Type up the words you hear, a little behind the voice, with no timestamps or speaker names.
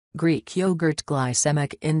Greek yogurt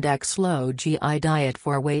glycemic index low GI diet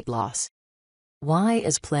for weight loss. Why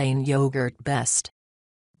is plain yogurt best?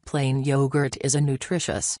 Plain yogurt is a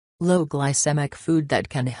nutritious, low-glycemic food that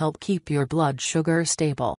can help keep your blood sugar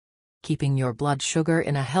stable. Keeping your blood sugar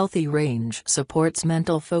in a healthy range supports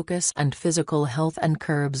mental focus and physical health and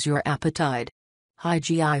curbs your appetite. High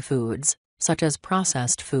GI foods, such as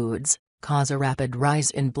processed foods, cause a rapid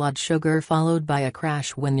rise in blood sugar followed by a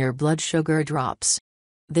crash when your blood sugar drops.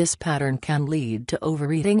 This pattern can lead to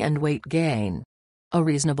overeating and weight gain. A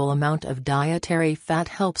reasonable amount of dietary fat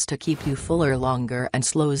helps to keep you fuller longer and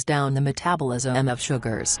slows down the metabolism of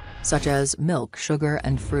sugars, such as milk sugar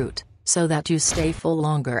and fruit, so that you stay full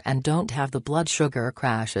longer and don't have the blood sugar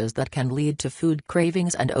crashes that can lead to food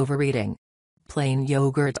cravings and overeating. Plain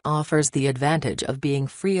yogurt offers the advantage of being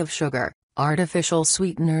free of sugar, artificial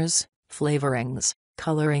sweeteners, flavorings,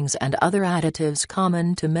 colorings and other additives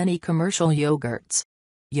common to many commercial yogurts.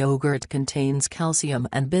 Yogurt contains calcium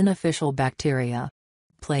and beneficial bacteria.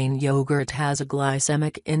 Plain yogurt has a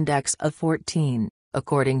glycemic index of 14,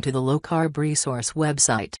 according to the Low Carb Resource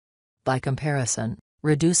website. By comparison,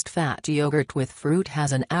 reduced fat yogurt with fruit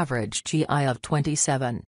has an average GI of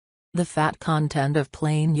 27. The fat content of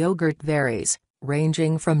plain yogurt varies,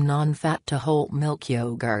 ranging from non-fat to whole milk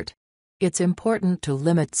yogurt. It's important to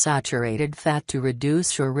limit saturated fat to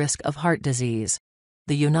reduce your risk of heart disease.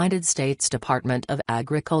 The United States Department of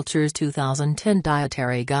Agriculture's 2010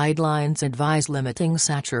 dietary guidelines advise limiting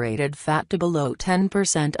saturated fat to below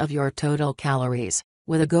 10% of your total calories,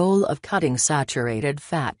 with a goal of cutting saturated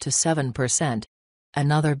fat to 7%.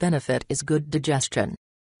 Another benefit is good digestion.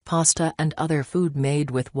 Pasta and other food made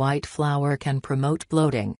with white flour can promote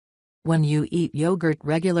bloating. When you eat yogurt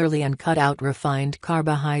regularly and cut out refined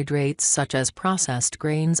carbohydrates such as processed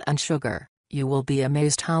grains and sugar, you will be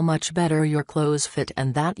amazed how much better your clothes fit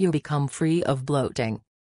and that you become free of bloating.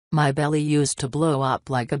 My belly used to blow up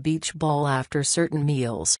like a beach ball after certain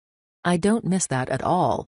meals. I don't miss that at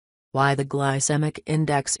all. Why the glycemic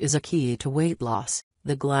index is a key to weight loss.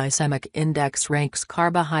 The glycemic index ranks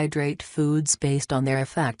carbohydrate foods based on their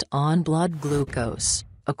effect on blood glucose,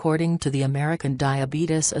 according to the American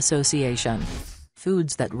Diabetes Association.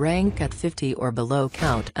 Foods that rank at 50 or below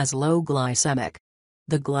count as low glycemic.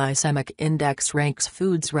 The glycemic index ranks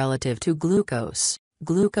foods relative to glucose.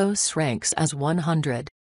 Glucose ranks as 100.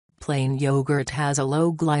 Plain yogurt has a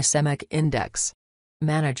low glycemic index.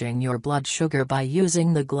 Managing your blood sugar by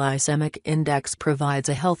using the glycemic index provides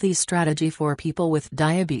a healthy strategy for people with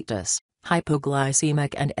diabetes,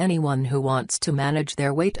 hypoglycemic and anyone who wants to manage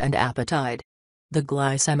their weight and appetite. The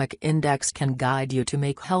glycemic index can guide you to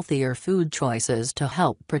make healthier food choices to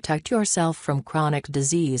help protect yourself from chronic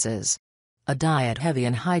diseases. A diet heavy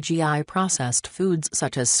in high GI processed foods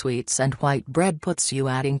such as sweets and white bread puts you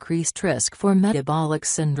at increased risk for metabolic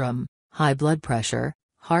syndrome, high blood pressure,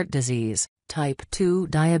 heart disease, type 2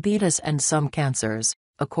 diabetes and some cancers,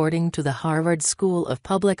 according to the Harvard School of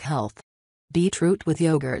Public Health. Beetroot with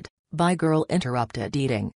yogurt, by Girl Interrupted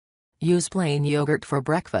Eating. Use plain yogurt for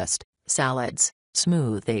breakfast, salads,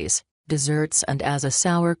 smoothies, desserts and as a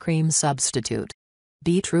sour cream substitute.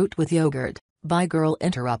 Beetroot with yogurt, by Girl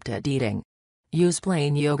Interrupted Eating. Use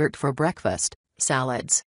plain yogurt for breakfast,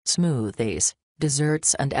 salads, smoothies,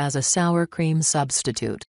 desserts and as a sour cream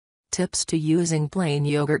substitute. Tips to using plain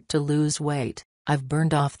yogurt to lose weight. I've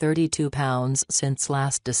burned off 32 pounds since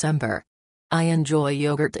last December. I enjoy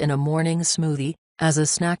yogurt in a morning smoothie, as a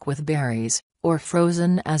snack with berries, or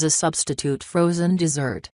frozen as a substitute frozen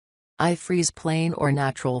dessert. I freeze plain or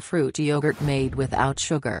natural fruit yogurt made without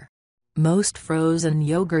sugar. Most frozen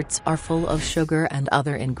yogurts are full of sugar and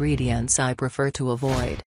other ingredients I prefer to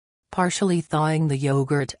avoid. Partially thawing the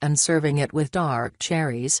yogurt and serving it with dark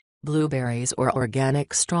cherries, blueberries or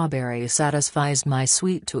organic strawberries satisfies my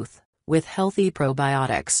sweet tooth, with healthy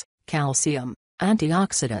probiotics, calcium,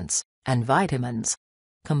 antioxidants, and vitamins.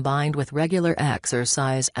 Combined with regular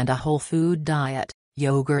exercise and a whole food diet,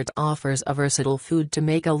 yogurt offers a versatile food to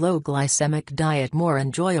make a low glycemic diet more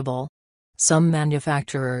enjoyable. Some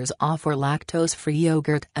manufacturers offer lactose-free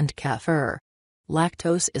yogurt and kefir.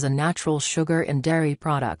 Lactose is a natural sugar in dairy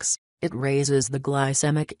products. It raises the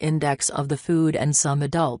glycemic index of the food and some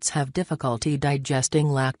adults have difficulty digesting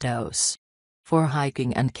lactose. For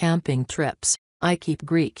hiking and camping trips, I keep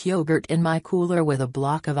Greek yogurt in my cooler with a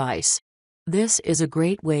block of ice. This is a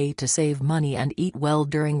great way to save money and eat well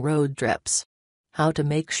during road trips. How to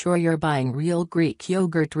make sure you're buying real Greek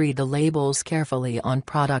yogurt. Read the labels carefully on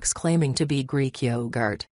products claiming to be Greek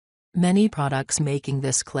yogurt. Many products making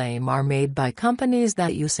this claim are made by companies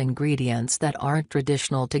that use ingredients that aren't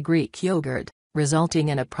traditional to Greek yogurt, resulting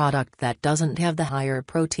in a product that doesn't have the higher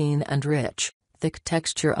protein and rich, thick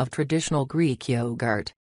texture of traditional Greek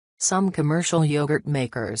yogurt. Some commercial yogurt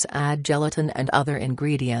makers add gelatin and other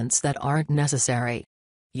ingredients that aren't necessary.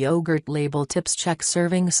 Yogurt label tips: check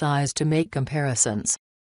serving size to make comparisons.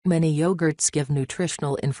 Many yogurts give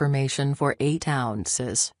nutritional information for 8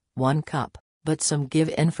 ounces, 1 cup, but some give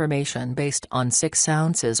information based on 6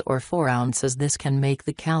 ounces or 4 ounces. This can make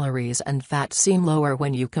the calories and fat seem lower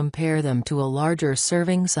when you compare them to a larger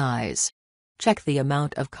serving size. Check the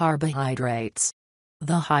amount of carbohydrates.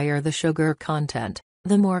 The higher the sugar content,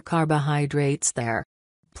 the more carbohydrates there.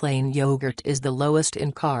 Plain yogurt is the lowest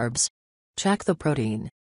in carbs. Check the protein.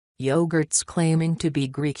 Yogurts claiming to be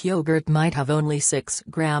Greek yogurt might have only 6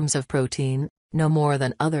 grams of protein, no more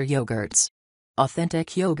than other yogurts. Authentic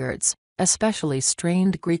yogurts, especially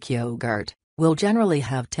strained Greek yogurt, will generally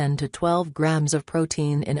have 10 to 12 grams of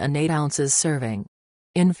protein in an 8 ounces serving.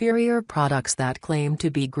 Inferior products that claim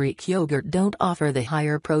to be Greek yogurt don't offer the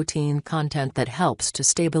higher protein content that helps to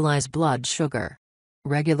stabilize blood sugar.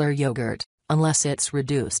 Regular yogurt, unless it's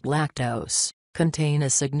reduced lactose, contain a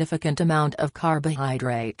significant amount of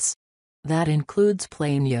carbohydrates. That includes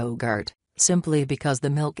plain yogurt, simply because the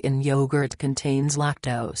milk in yogurt contains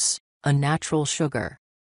lactose, a natural sugar.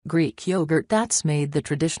 Greek yogurt that's made the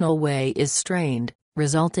traditional way is strained,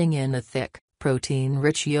 resulting in a thick,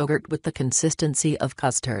 protein-rich yogurt with the consistency of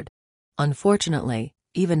custard. Unfortunately,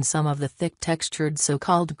 even some of the thick-textured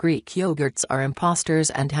so-called Greek yogurts are imposters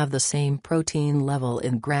and have the same protein level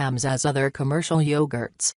in grams as other commercial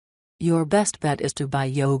yogurts. Your best bet is to buy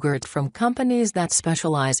yogurt from companies that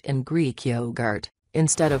specialize in Greek yogurt,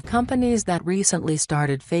 instead of companies that recently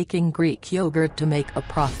started faking Greek yogurt to make a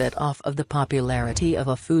profit off of the popularity of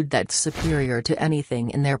a food that's superior to anything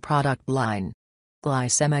in their product line.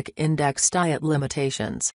 Glycemic index diet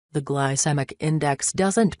limitations. The glycemic index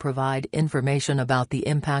doesn't provide information about the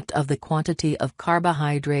impact of the quantity of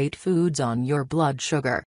carbohydrate foods on your blood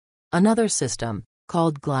sugar. Another system,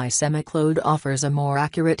 called glycemic load, offers a more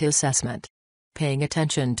accurate assessment. Paying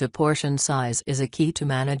attention to portion size is a key to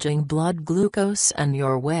managing blood glucose and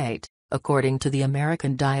your weight, according to the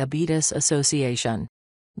American Diabetes Association.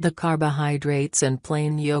 The carbohydrates in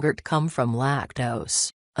plain yogurt come from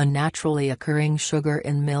lactose, a naturally occurring sugar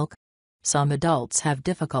in milk. Some adults have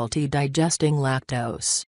difficulty digesting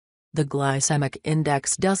lactose. The glycemic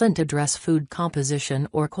index doesn't address food composition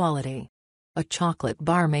or quality. A chocolate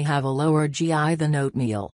bar may have a lower GI than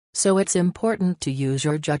oatmeal, so it's important to use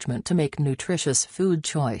your judgment to make nutritious food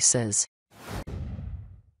choices.